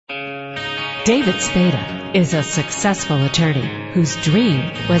David Spada is a successful attorney whose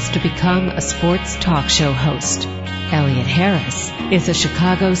dream was to become a sports talk show host. Elliot Harris is a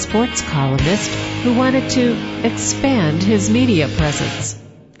Chicago sports columnist who wanted to expand his media presence.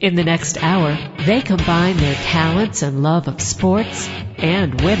 In the next hour, they combine their talents and love of sports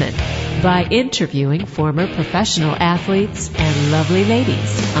and women by interviewing former professional athletes and lovely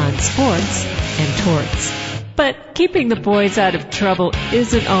ladies on sports and torts. But keeping the boys out of trouble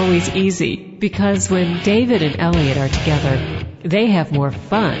isn't always easy, because when David and Elliot are together, they have more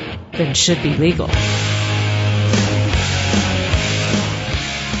fun than should be legal.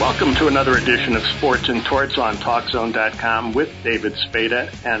 Welcome to another edition of Sports and Torts on TalkZone.com with David Spada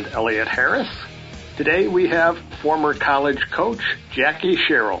and Elliot Harris. Today we have former college coach Jackie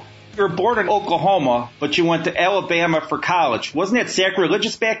Sherrill. You were born in Oklahoma, but you went to Alabama for college. Wasn't that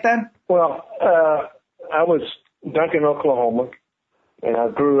sacrilegious back then? Well, I was Duncan, Oklahoma, and I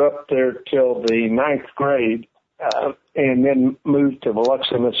grew up there till the 9th grade, and then moved to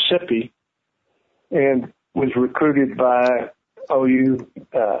Biloxi, Mississippi, and was recruited by OU,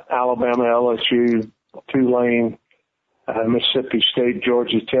 Alabama, LSU, Tulane, Mississippi State,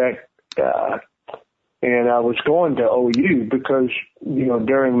 Georgia Tech, and I was going to OU because,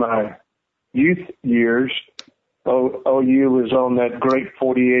 during my youth years, OU was on that great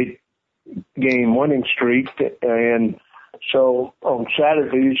 48-game winning streak, and so on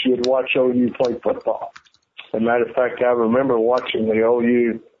Saturdays you'd watch OU play football. As a matter of fact, I remember watching the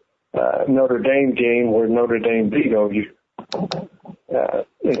OU Notre Dame game where Notre Dame beat OU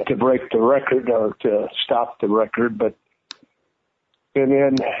to break the record or to stop the record. And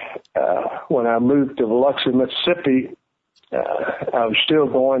then when I moved to Biloxi, Mississippi, I was still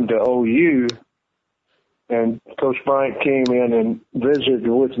going to OU, and Coach Bryant came in and visited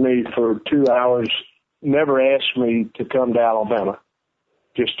with me for 2 hours, never asked me to come to Alabama.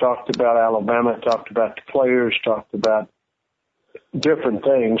 Just talked about Alabama, talked about the players, talked about different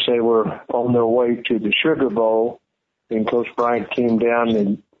things. They were on their way to the Sugar Bowl, and Coach Bryant came down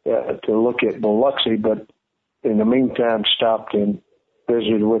and to look at Biloxi, but in the meantime stopped and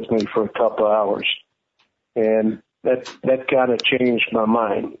visited with me for a couple of hours. And that kind of changed my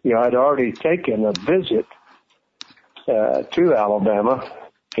mind. I'd already taken a visit to Alabama,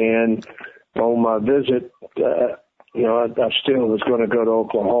 and on my visit, I still was going to go to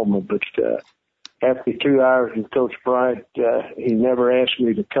Oklahoma, but after 2 hours with Coach Bryant, he never asked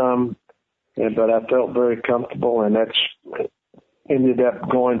me to come, but I felt very comfortable, and that's ended up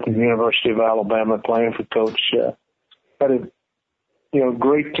going to the University of Alabama, playing for Coach. Had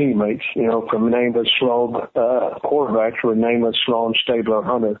great teammates, from Namath Sloan, quarterbacks were Namath Sloan, Stabler,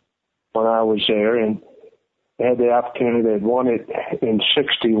 Hunter when I was there, and had the opportunity. They'd won it in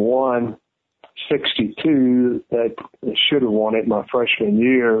 61, 62. That should have won it my freshman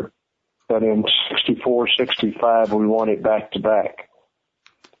year, but in 64, 65, we won it back to back.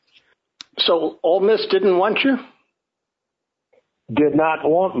 So Ole Miss didn't want you? Did not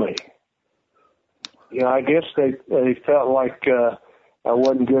want me. I guess they felt like I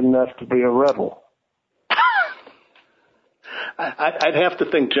wasn't good enough to be a Rebel. I'd have to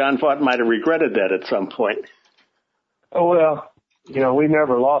think John Vaught might have regretted that at some point. Oh, well, we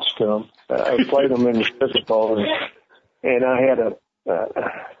never lost to them. I played them in the Fiesta Bowl, and I had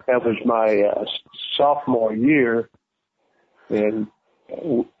that was my sophomore year, and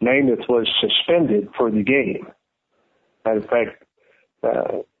Namath was suspended for the game. Matter of fact,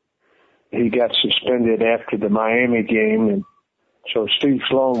 he got suspended after the Miami game, and so Steve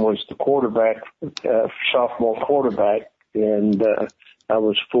Sloan was the quarterback, sophomore quarterback, and I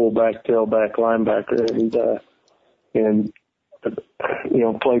was fullback, tailback, linebacker, and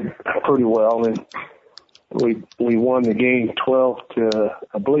played pretty well, and we won the game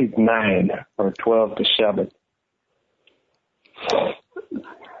 12-9 or 12-7.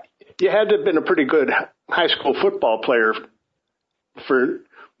 You had to have been a pretty good high school football player for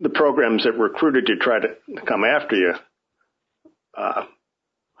the programs that recruited you, try to come after you.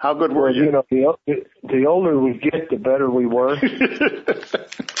 How good were you? The older we get, the better we were.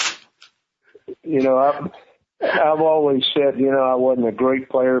 I've always said, I wasn't a great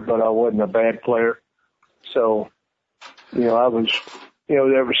player, but I wasn't a bad player. So, I was, there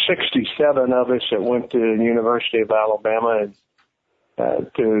were 67 of us that went to the University of Alabama,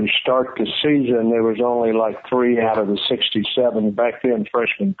 and to start the season, there was only like 3 out of the 67. Back then,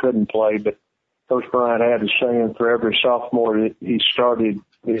 freshmen couldn't play, but Coach Bryant had a saying for every sophomore that he started,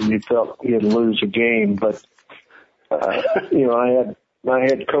 he felt he'd lose a game. But, I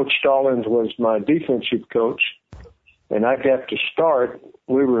had Coach Stallings was my defensive coach, and I got to start.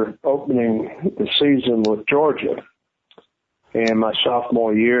 We were opening the season with Georgia, and my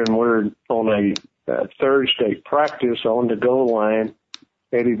sophomore year, and we're on a Thursday practice on the goal line.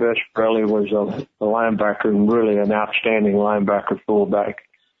 Eddie Vesparelli was a linebacker and really an outstanding linebacker fullback.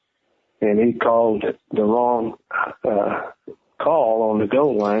 And he called the wrong call on the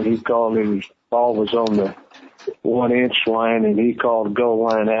goal line. He called his ball was on the 1 inch line, and he called goal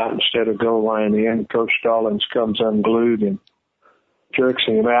line out instead of goal line in. Coach Stallings comes unglued and jerks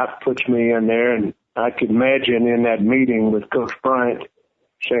him out, puts me in there, and I could imagine in that meeting with Coach Bryant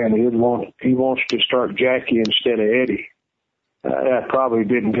saying he wants to start Jackie instead of Eddie. That probably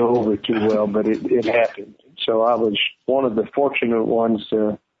didn't go over too well, but it happened. So I was one of the fortunate ones.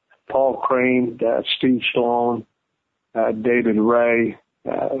 Paul Crane, Steve Sloan, David Ray.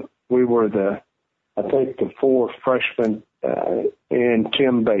 We were I think the 4 freshmen, and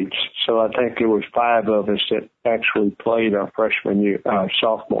Tim Bates. So I think it was 5 of us that actually played our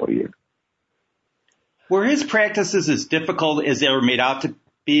sophomore year. Were his practices as difficult as they were made out to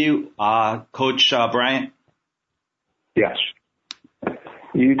be, Coach Bryant? Yes.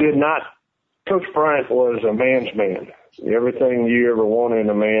 You did not. Coach Bryant was a man's man. Everything you ever wanted in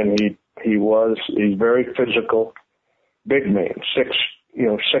a man, he's very physical, big man,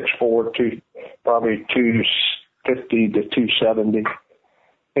 6'4", probably 250 to 270.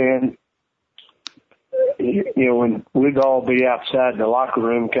 And, when we'd all be outside the locker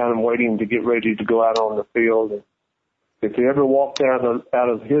room kind of waiting to get ready to go out on the field. If you ever walked out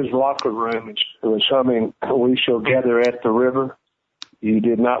of his locker room, it was humming, "We shall gather at the river," you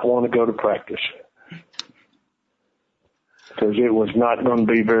did not want to go to practice because it was not going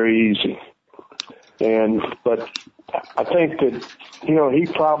to be very easy. But I think that, he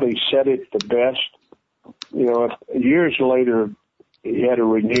probably said it the best. Years later, he had a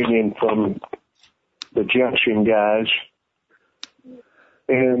reunion from the Junction guys,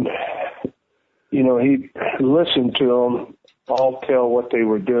 and, he listened to them all tell what they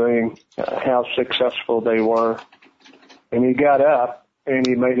were doing, how successful they were. And he got up and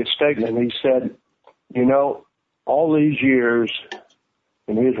he made a statement. He said, all these years,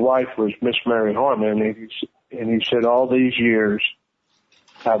 and his wife was Miss Mary Harmon, and he said, all these years,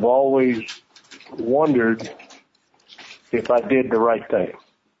 I've always wondered if I did the right thing,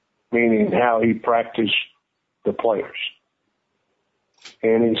 meaning how he practiced the players.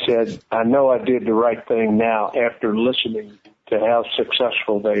 And he said, I know I did the right thing now after listening to how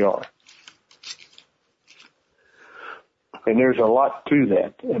successful they are. And there's a lot to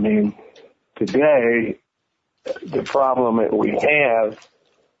that. I mean, today, the problem that we have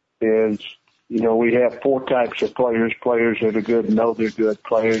is, we have 4 types of players that are good and know they're good,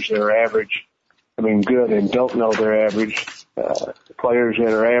 players that are average, good and don't know they're average, players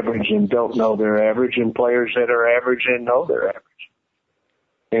that are average and don't know they're average, and players that are average and know they're average.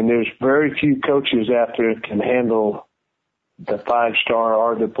 And there's very few coaches out there that can handle the 5-star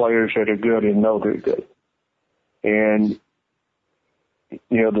or the players that are good and know they're good. And,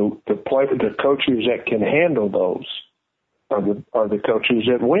 the coaches that can handle those are the coaches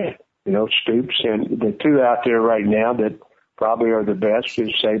that win. Stoops, and the 2 out there right now that probably are the best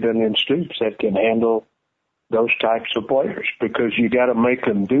is Saban and Stoops, that can handle those types of players, because you got to make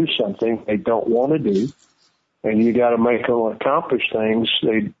them do something they don't want to do, and you got to make them accomplish things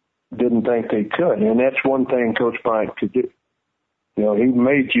they didn't think they could. And that's one thing Coach Bryant could do. He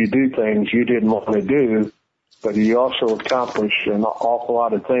made you do things you didn't want to do, but he also accomplished an awful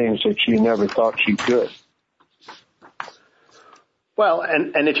lot of things that you never thought you could. Well,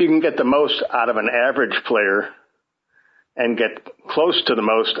 and if you can get the most out of an average player and get close to the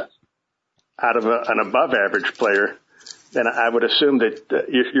most out of an above average player, then I would assume that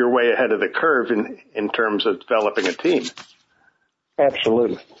you're way ahead of the curve in terms of developing a team.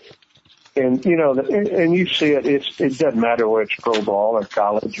 Absolutely. And, and you see it, it doesn't matter whether it's pro ball or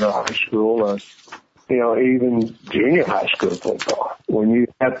college or high school or, even junior high school football. When you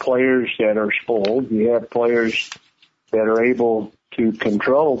have players that are spoiled, you have players that are able to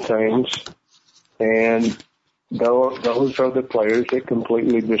control things, and those are the players that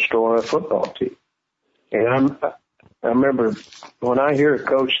completely destroy a football team. And I remember when I hear a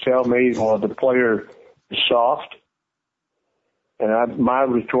coach tell me, well, the player is soft, and my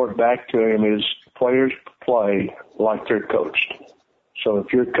retort back to him is, players play like they're coached. So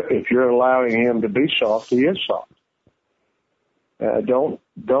if you're allowing him to be soft, he is soft. Don't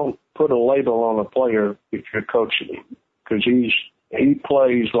put a label on a player if you're coaching him, because he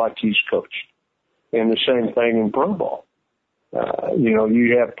plays like he's coached. And the same thing in pro ball.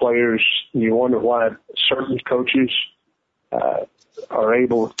 You have players, you wonder why certain coaches are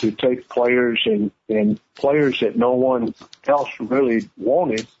able to take players and players that no one else really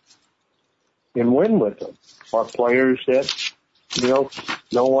wanted and win with them, are players that no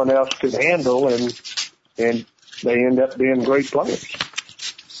one else could handle, and they end up being great players.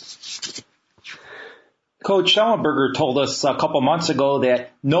 Coach Schellenberger told us a couple months ago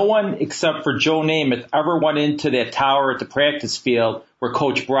that no one except for Joe Namath ever went into that tower at the practice field where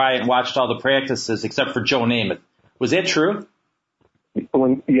Coach Bryant watched all the practices except for Joe Namath. Was that true?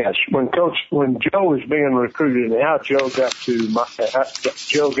 When Joe was being recruited, and how Joe got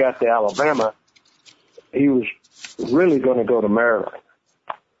to Alabama, he was really going to go to Maryland,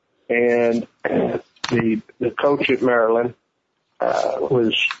 and the coach at Maryland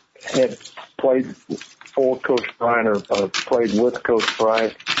had played for Coach Bryant or played with Coach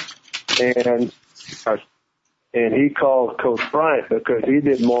Bryant, and he called Coach Bryant because he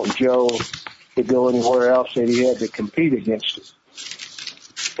didn't want Joe to go anywhere else and he had to compete against him.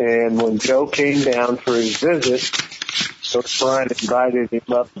 And when Joe came down for his visit, Coach Bryant invited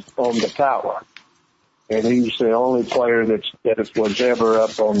him up on the tower, and he's the only player that was ever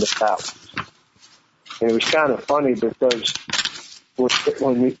up on the tower. And it was kind of funny because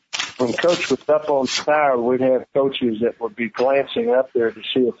when Coach was up on the tower, we'd have coaches that would be glancing up there to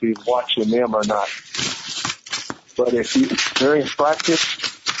see if he's watching them or not. But during practice,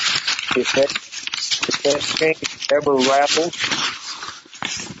 if that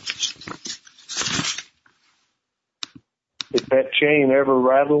chain ever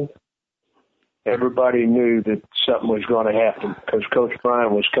rattled, everybody knew that something was going to happen because Coach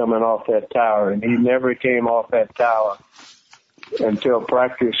Bryant was coming off that tower, and he never came off that tower until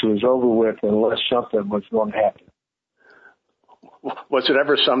practice was over with unless something was going to happen. Was it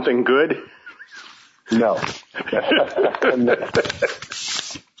ever something good? No.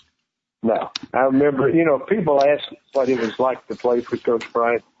 No. I remember, people ask what it was like to play for Coach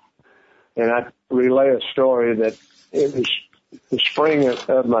Bryant, and I relay a story that it was the spring of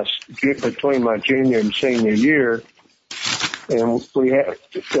between my junior and senior year, and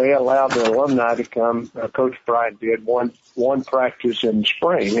they allowed the alumni to come. Coach Bryant did one practice in the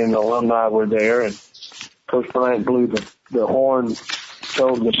spring, and the alumni were there, and Coach Bryant blew the horn,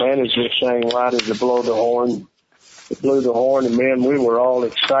 told the manager, saying louder to blow the horn. He blew the horn, and man, we were all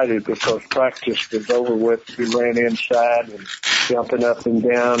excited because practice was over with. We ran inside and jumping up and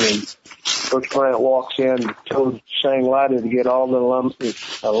down, and Coach Bryant walks in, sang louder to get all the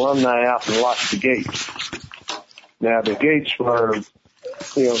alumni out and lock the gates. Now the gates were,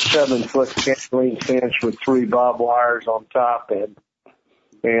 7-foot chain-link fence with 3 barbed wires on top,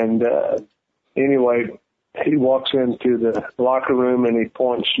 and anyway, he walks into the locker room and he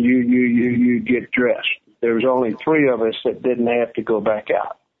points, you get dressed. There was only 3 of us that didn't have to go back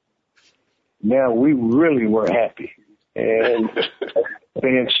out. Now we really were happy, and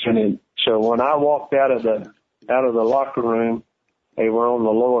so when I walked out of the locker room, they were on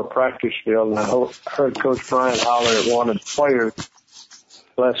the lower practice field, and I heard Coach Bryant holler at one of the players,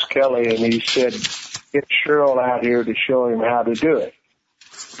 Les Kelly, and he said, "Get Cheryl out here to show him how to do it."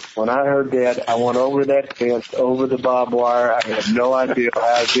 When I heard that, I went over that fence, over the barbed wire. I had no idea how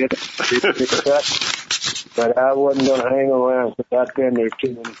I did it. But I wasn't going to hang around because I'd been there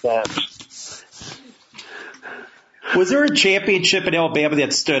too many times. Was there a championship in Alabama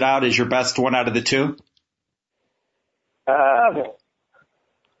that stood out as your best one out of the 2?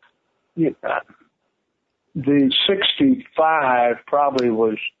 The 65 probably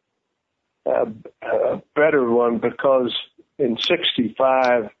was a better one because in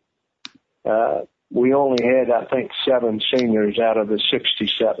 65, we only had, I think, 7 seniors out of the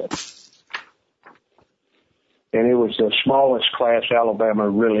 67. And it was the smallest class Alabama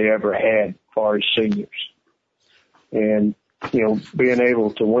really ever had as far as seniors. And, being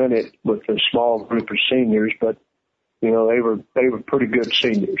able to win it with a small group of seniors, but, they were pretty good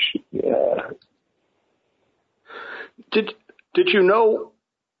seniors. Did you know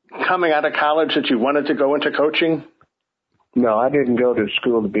coming out of college that you wanted to go into coaching? No, I didn't go to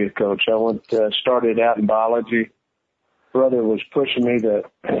school to be a coach. I started out in biology. Brother was pushing me to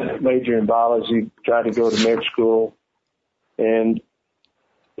major in biology, tried to go to med school, and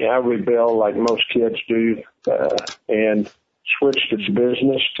I rebelled like most kids do, and switched to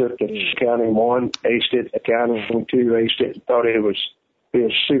business, took accounting 1, aced it, accounting 2, aced it, thought it was be a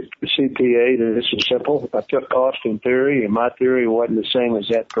CPA. This is simple. I took Austin theory, and my theory wasn't the same as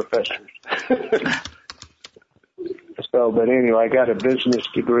that professor's. But anyway, I got a business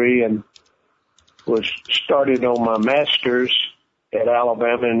degree and was started on my master's at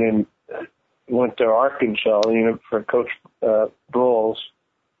Alabama, and then went to Arkansas, for Coach Broyles,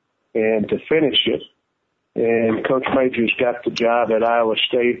 and to finish it. And Coach Majors got the job at Iowa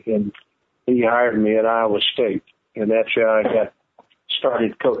State, and he hired me at Iowa State, and that's how I got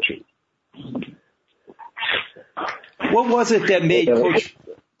started coaching. What was it that made Coach?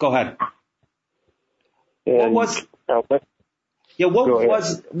 Go ahead. What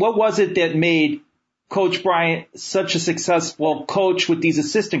was it that made Coach Bryant such a successful coach with these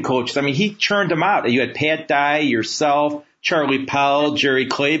assistant coaches? I mean, he churned them out. You had Pat Dye, yourself, Charlie Pell, Jerry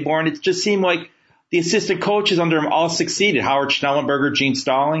Claiborne. It just seemed like the assistant coaches under him all succeeded. Howard Schnellenberger, Gene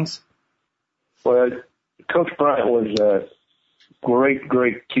Stallings. Well, Coach Bryant was a great,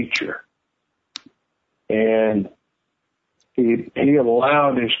 great teacher. And he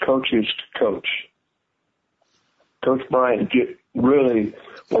allowed his coaches to coach. Coach Bryant really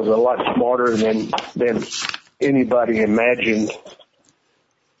was a lot smarter than anybody imagined.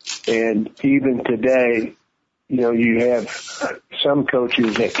 And even today, you know, you have some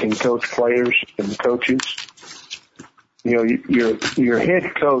coaches that can coach players and coaches. You know, your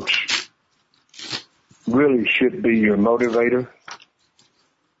head coach really should be your motivator.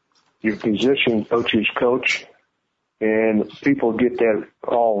 Your position coaches coach. And people get that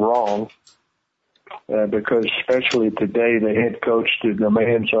all wrong. Because especially today, the head coach, the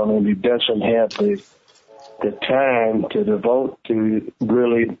demands on him, he doesn't have the time to devote to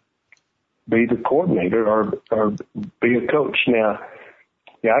really be the coordinator or be a coach. Now,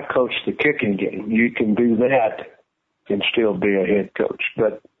 yeah, I coach the kicking game. You can do that and still be a head coach.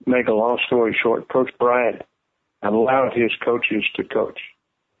 But make a long story short, Coach Bryant allowed his coaches to coach.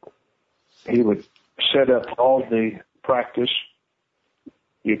 He would set up all the practice.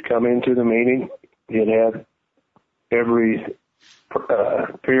 You'd come into the meeting. You'd have every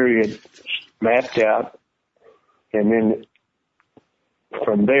period mapped out, and then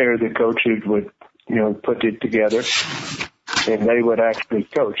from there the coaches would, you know, put it together, and they would actually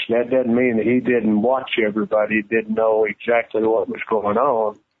coach. That doesn't mean that he didn't watch everybody, didn't know exactly what was going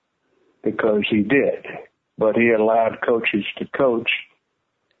on, because he did. But he allowed coaches to coach,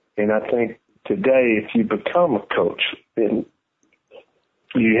 and I think today, if you become a coach, then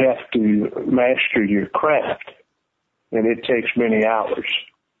you have to master your craft, and it takes many hours.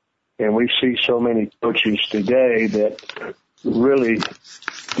 And we see so many coaches today that really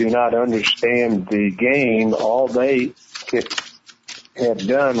do not understand the game. All they have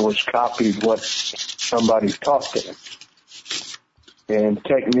done was copied what somebody taught them. And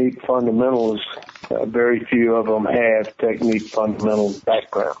technique fundamentals, very few of them have technique fundamental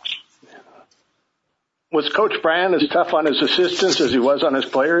backgrounds. Was Coach Bryant as tough on his assistants as he was on his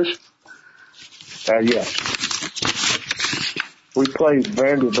players? Yes. We played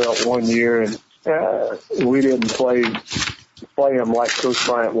Vanderbilt one year, and we didn't play them like Coach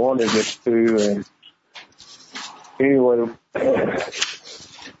Bryant wanted us to. And anyway,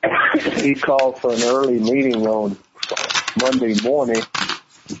 he called for an early meeting on Monday morning,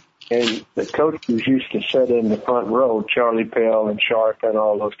 and the coaches used to sit in the front row, Charlie Pell and Sharp and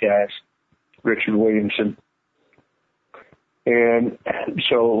all those guys. Richard Williamson. And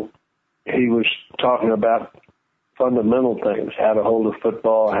so he was talking about fundamental things, how to hold a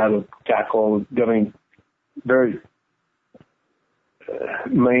football, how to tackle, I mean, very the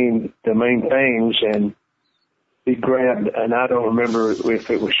main things. And he grabbed, and I don't remember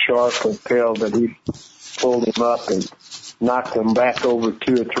if it was Sharp or Pell, but he pulled him up and knocked him back over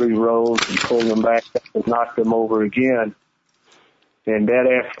 2 or 3 rows and pulled him back up and knocked him over again. And that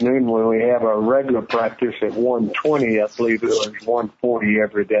afternoon, when we have our regular practice at 1:20, I believe it was 1:40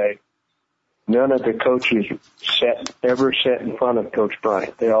 every day, none of the coaches ever sat in front of Coach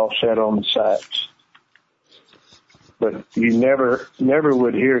Bryant. They all sat on the sides. But you never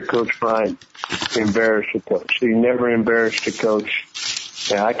would hear Coach Bryant embarrass a coach. He never embarrassed a coach.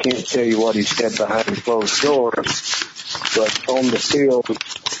 Now, I can't tell you what he said behind closed doors, but on the field,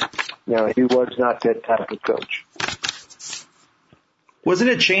 he was not that type of coach.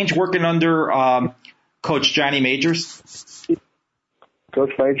 Wasn't it change working under Coach Johnny Majors?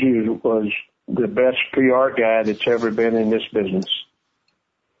 Coach Majors was the best PR guy that's ever been in this business.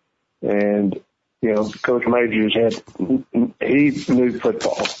 And, Coach Majors he knew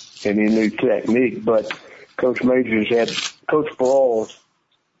football and he knew technique, but Coach Majors had Coach Broyles.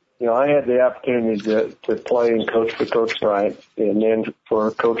 I had the opportunity to play and coach for Coach Bryant and then for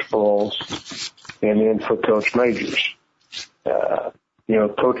Coach Broyles and then for Coach Majors.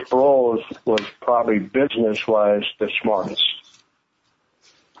 Coach Broyles was probably business-wise the smartest.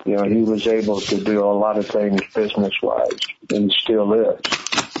 He was able to do a lot of things business-wise and still is.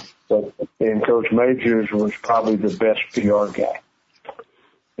 And Coach Majors was probably the best PR guy.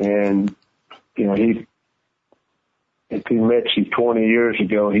 And, if he met you 20 years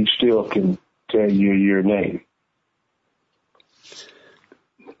ago, he still can tell you your name.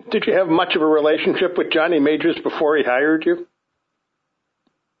 Did you have much of a relationship with Johnny Majors before he hired you?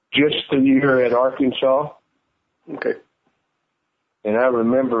 Just the year at Arkansas. Okay. And I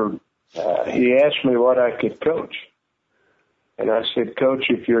remember he asked me what I could coach. And I said, Coach,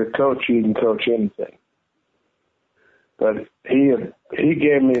 if you're a coach, you can coach anything. But he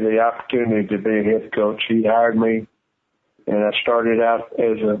gave me the opportunity to be a head coach. He hired me, and I started out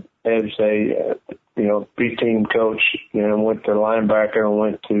as a B team coach, and went to linebacker and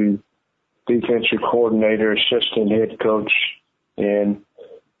went to defensive coordinator, assistant head coach, and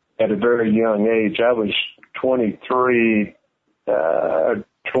at a very young age, I was 23 going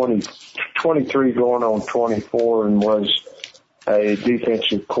on 24, and was a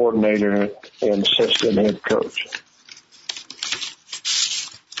defensive coordinator and assistant head coach.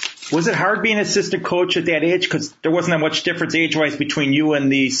 Was it hard being assistant coach at that age? Because there wasn't that much difference age-wise between you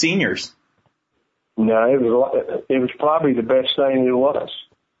and the seniors. No, it was probably the best thing it was,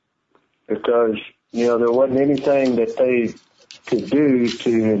 because there wasn't anything that they could do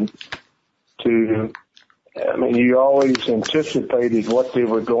to. I mean, you always anticipated what they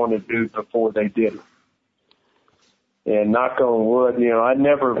were going to do before they did it. And knock on wood, I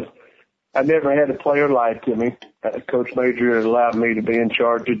never had a player lie to me. Coach Major allowed me to be in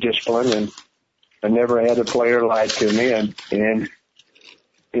charge of discipline, and I never had a player lie to me. And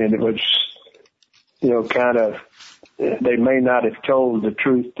it was, kind of, they may not have told the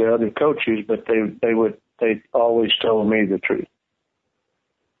truth to other coaches, but they always told me the truth.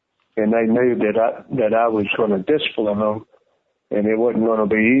 And they knew that I was going to discipline them, and it wasn't going to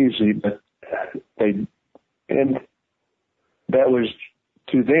be easy, but and that was,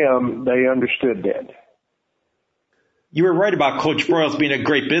 to them, they understood that. You were right about Coach Broyles being a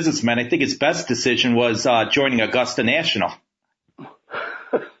great businessman. I think his best decision was joining Augusta National.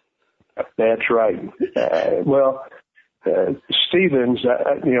 That's right. Stevens,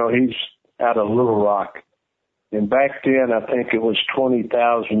 he's out of Little Rock. And back then, I think it was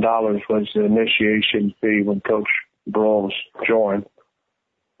 $20,000 was the initiation fee when Coach Broyles joined.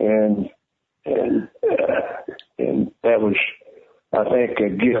 And that was, I think, a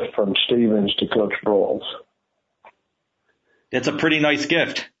gift from Stevens to Coach Broyles. That's a pretty nice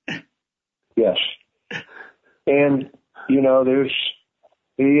gift. Yes. And, he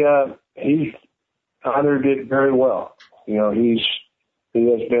honored it very well. He has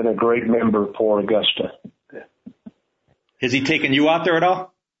been a great member for Augusta. Has he taken you out there at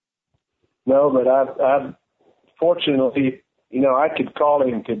all? No, but I fortunately, I could call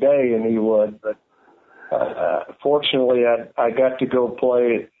him today and he would, but fortunately I got to go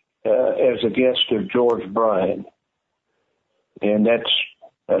play as a guest of George Bryan, and that's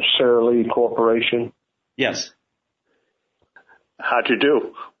Sara Lee Corporation. Yes. How'd you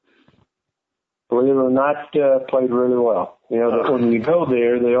do? Believe it or not, played really well. When you go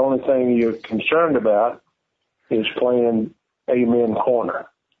there, the only thing you're concerned about is playing amen corner,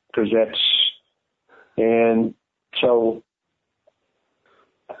 and so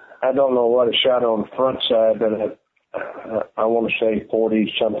I don't know what I shot on the front side, but I want to say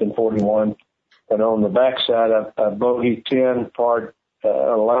 40-something, 41. But on the back side, I bogeyed 10, par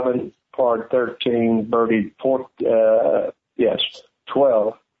 11, par 13, birdied 12.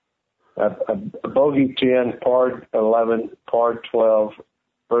 I bogeyed 10, par 11, par 12,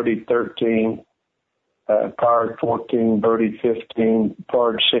 birdied 13, par 14, birdied 15,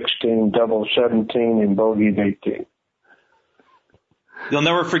 par 16, double 17, and bogeyed 18. You'll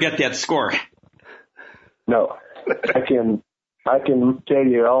never forget that score. No, I can tell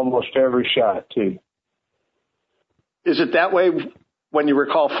you almost every shot too. Is it that way when you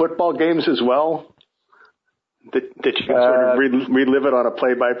recall football games as well? That you can sort of relive it on a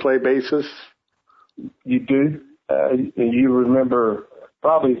play-by-play basis? You do. You remember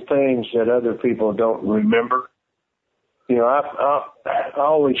probably things that other people don't remember. I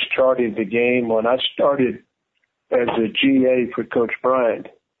always charted the game when I started as a GA for Coach Bryant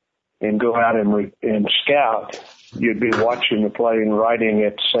and go out and scout. You'd be watching the play and writing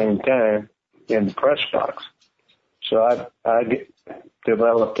at the same time in the press box. So I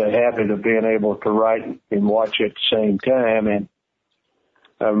developed a habit of being able to write and watch at the same time. And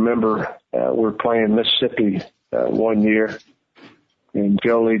I remember we were playing Mississippi one year, and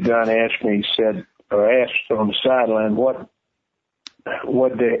Jolie Dunn asked on the sideline, what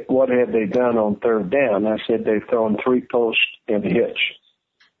had they done on third down? I said, they've thrown 3 posts and a hitch.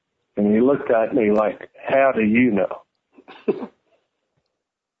 And he looked at me like, how do you know?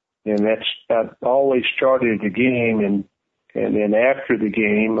 And I've always charted the game, and then after the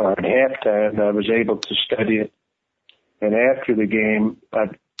game, or at halftime, I was able to study it. And after the game,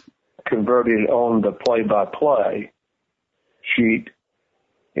 I converted on the play-by-play sheet,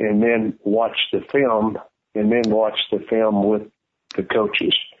 and then watched the film, with the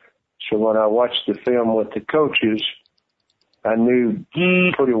coaches. So when I watched the film with the coaches, I knew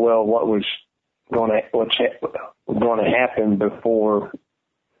pretty well what was going to happen before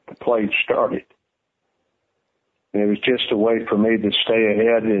the play started. And it was just a way for me to stay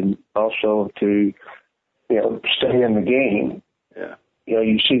ahead and also to, stay in the game. Yeah.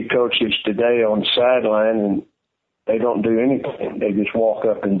 You see coaches today on the sideline and they don't do anything. They just walk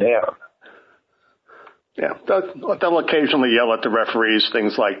up and down. Yeah, they'll occasionally yell at the referees,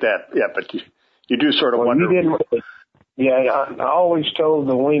 things like that. Yeah, but you do sort of wonder. I always told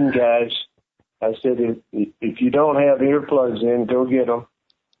the wing guys, I said, if you don't have earplugs in, go get them.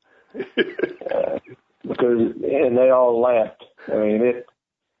 And they all laughed. I mean,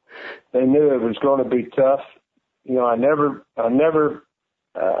 they knew it was going to be tough. I never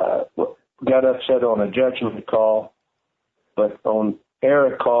got upset on a judgment call, but on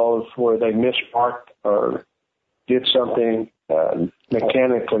error calls where they mismarked or did something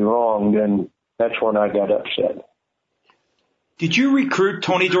mechanically wrong, then that's when I got upset. Did you recruit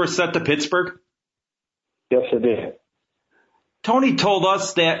Tony Dorsett to Pittsburgh? Yes, I did. Tony told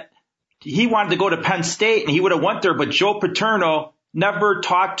us that he wanted to go to Penn State and he would have went there, but Joe Paterno never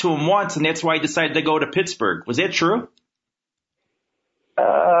talked to him once, and that's why he decided to go to Pittsburgh. Was that true?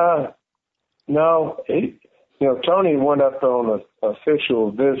 No. Tony went up on an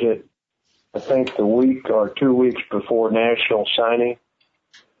official visit, I think the week or 2 weeks before national signing,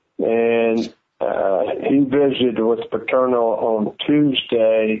 and he visited with Paterno on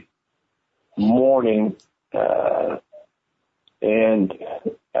Tuesday morning, and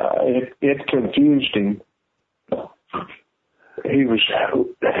it confused him. They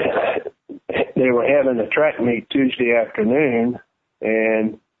were having a track meet Tuesday afternoon,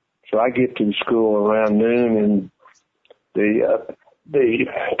 and so I get to the school around noon, and the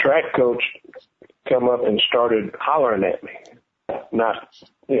track coach come up and started hollering at me. Not,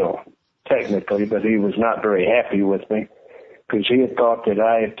 technically, but he was not very happy with me because he had thought that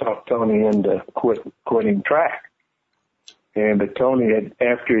I had talked Tony into quitting track. But Tony had,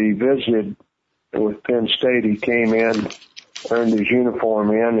 after he visited with Penn State, he came in, earned his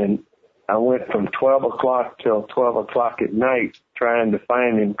uniform in, and I went from 12 o'clock till 12 o'clock at night trying to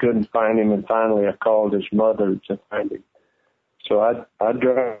find him, couldn't find him, and finally I called his mother to find him. So I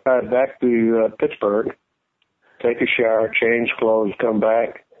drive back to Pittsburgh, take a shower, change clothes, come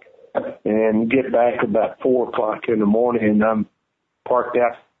back, and get back about 4 o'clock in the morning, and I'm parked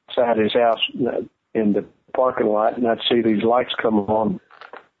outside his house in the parking lot, and I'd see these lights come on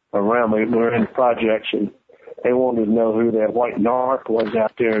around me. We're in the projects, and they wanted to know who that white narc was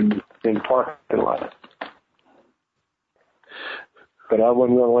out there in the parking lot. But I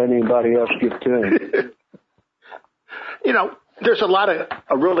wasn't going to let anybody else get to him. There's a lot of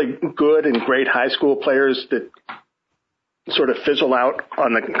really good and great high school players that sort of fizzle out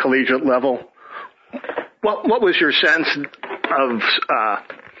on the collegiate level. What was your sense of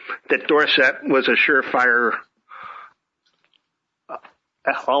that Dorsett was a surefire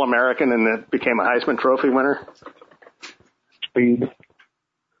All-American and that became a Heisman Trophy winner? Speed.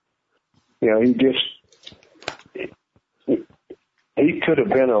 He could have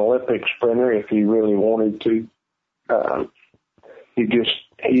been an Olympic sprinter if he really wanted to.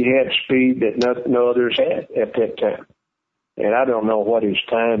 He had speed that no others had at that time. And I don't know what his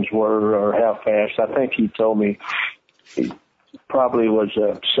times were or how fast. I think he told me he probably was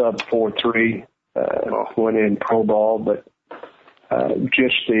a sub 4.3 when in pro ball, but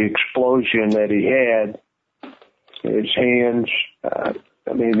just the explosion that he had, his hands,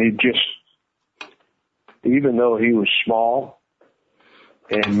 even though he was small,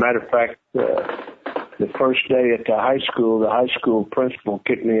 and matter of fact, the first day at the high school principal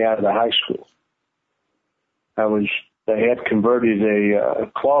kicked me out of the high school. They had converted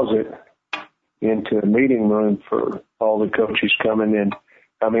a closet into a meeting room for all the coaches coming in.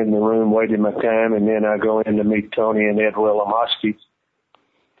 I'm in the room waiting my time, and then I go in to meet Tony and Ed Wilamowski.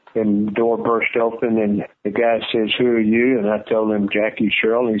 And the door burst open, and the guy says, "Who are you?" And I told him, "Jackie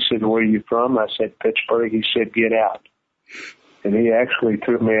Sherrill." And he said, "Where are you from?" I said, "Pittsburgh." He said, "Get out." And he actually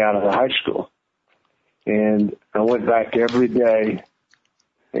threw me out of the high school. And I went back every day,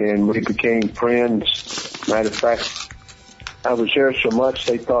 and we became friends. Matter of fact, I was there so much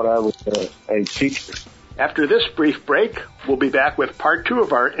they thought I was a teacher. After this brief break, we'll be back with part 2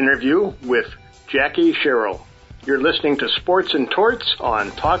 of our interview with Jackie Sherrill. You're listening to Sports and Torts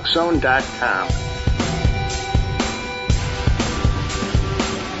on TalkZone.com.